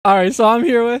All right, so I'm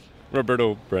here with.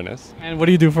 Roberto. And what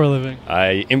do you do for a living?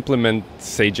 I implement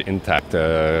Sage Intacct,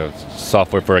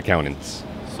 software for accountants.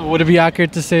 So would it be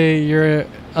accurate to say you're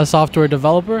a software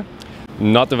developer?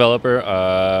 Not developer.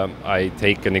 I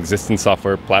take an existing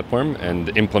software platform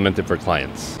and implement it for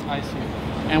clients. I see.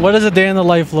 And what does a day in the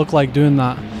life look like doing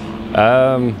that?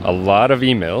 A lot of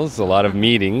emails, a lot of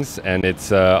meetings, and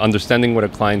it's understanding what a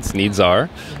client's needs are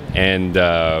and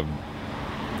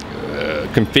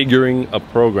configuring a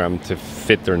program to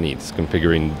fit their needs,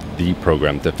 configuring the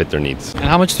program to fit their needs. And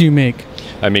how much do you make?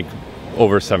 I make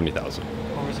over 70,000.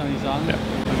 Over 70,000? Yeah.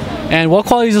 And what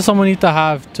qualities does someone need to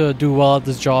have to do well at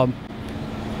this job?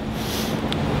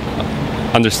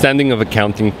 Understanding of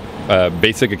accounting,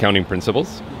 basic accounting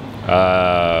principles,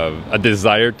 a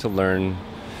desire to learn,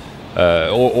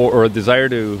 or a desire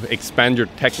to expand your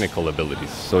technical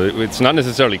abilities. So it's not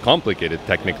necessarily complicated,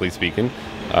 technically speaking,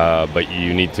 but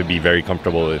you need to be very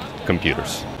comfortable with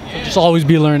computers. So just always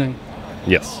be learning.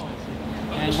 Yes.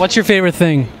 And what's your favorite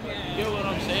thing? You get what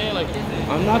I'm saying? Like,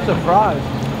 I'm not surprised.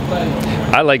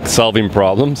 I like solving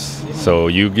problems. So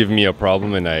you give me a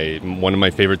problem, and one of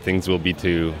my favorite things will be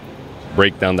to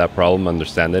break down that problem,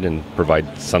 understand it, and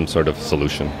provide some sort of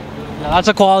solution. Yeah, that's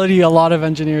a quality a lot of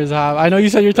engineers have. I know you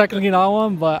said you're technically not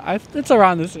one, but it's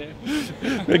around the same.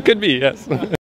 It could be, yes.